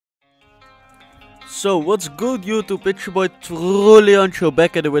So what's good YouTube, it's your boy Trolleoncho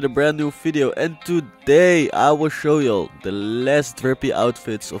back at it with a brand new video, and today I will show y'all the last drippy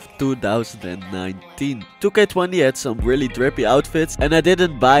outfits of 2019. 2K20 had some really drippy outfits and I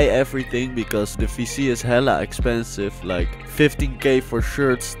didn't buy everything because the VC is hella expensive, like 15k for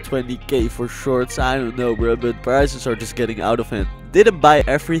shirts, 20k for shorts, I don't know bro, but prices are just getting out of hand. Didn't buy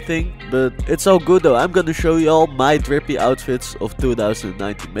everything, but it's all good though. I'm gonna show you all my drippy outfits of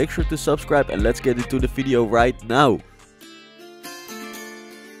 2019. Make sure to subscribe and let's get into the video right now.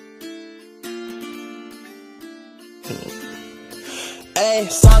 Hey,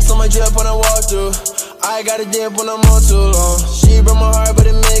 sauce on my drip when I walk through. I got a dip when I'm on too long. She broke my heart, but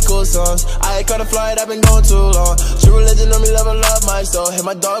it made cool songs. I caught a flight, I've been gone too long. True religion on me, love my soul. Hit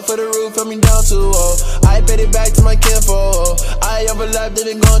my dog for the roof, put me down too low. I paid it back to my kinfolk. I overlapped, it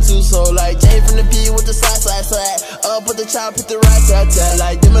been gone too slow. Like Jay from the P with the slide. Up with the chop, hit the rat.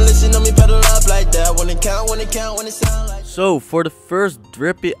 Like demolition on me, pedal up like that. When it count, when it sound like. So for the first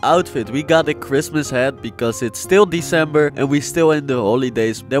drippy outfit, we got a Christmas hat because it's still December and we still in the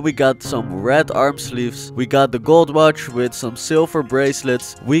holidays. Then we got some red arm sleeves. We got the gold watch with some silver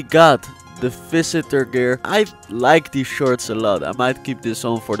bracelets. We got the visitor gear. I like these shorts a lot. I might keep this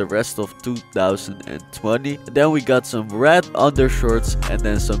on for the rest of 2020. Then we got some red undershorts and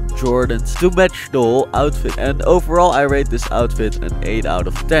then some Jordans to match the whole outfit. And overall I rate this outfit an 8 out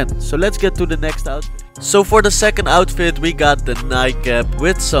of 10. So let's get to the next outfit. So for the second outfit we got the nightcap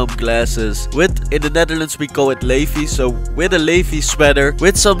with some glasses, with, in the Netherlands we call it Levi, so with a Levi sweater,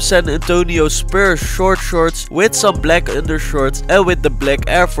 with some San Antonio Spurs short shorts, with some black undershorts and with the black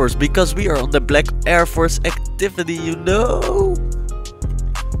Air Force, because we are on the black Air Force activity, you know.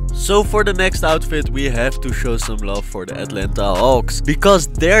 So for the next outfit we have to show some love for the Atlanta Hawks, because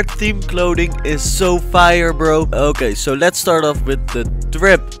their theme clothing is so fire bro. Okay, so let's start off with the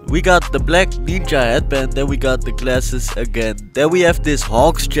drip. We got the black ninja headband, then we got the glasses again. Then we have this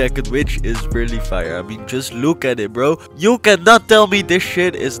Hawks jacket which is really fire. I mean, just look at it bro. You cannot tell me this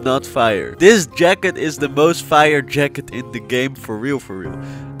shit is not fire. This jacket is the most fire jacket in the game, for real for real.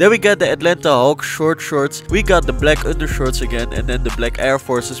 Then we got the Atlanta Hawks short shorts. We got the black undershorts again and then the black Air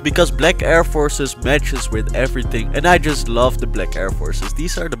Forces, because black Air Forces matches with everything and I just love the black Air Forces.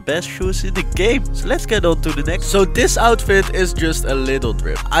 These are the best shoes in the game. So let's get on to the next. So this outfit is just a little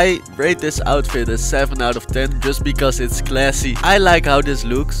drip. I rate this outfit a 7 out of 10 just because it's classy. I like how this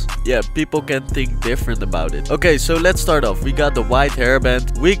looks. Yeah, people can think different about it. Okay, so let's start off. We got the white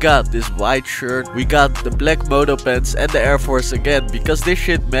hairband. We got this white shirt. We got the black moto pants and the Air Force again, because this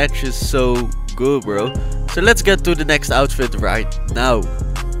shit matches so good bro. So let's get to the next outfit right now.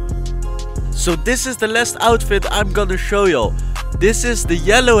 So this is the last outfit I'm gonna show y'all. This is the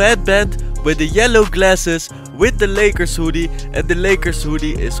yellow headband with the yellow glasses with the Lakers hoodie, and the Lakers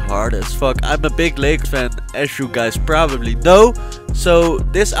hoodie is hard as fuck. I'm a big Lakers fan, as you guys probably know. So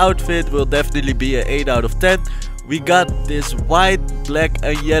this outfit will definitely be an 8 out of 10. We got this white, black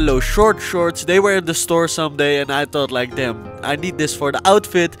and yellow short shorts. They were in the store someday and I thought like, damn, I need this for the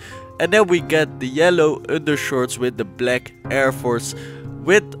outfit. And then we get the yellow undershorts with the black Air Force,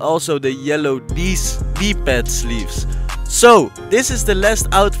 with also the yellow knee pad sleeves. So this is the last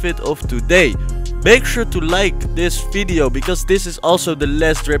outfit of today. Make sure to like this video because this is also the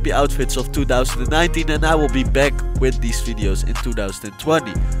last drippy outfits of 2019 and I will be back with these videos in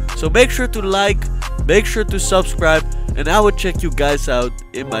 2020. So make sure to like, make sure to subscribe, and I will check you guys out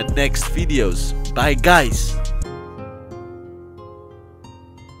in my next videos. Bye guys.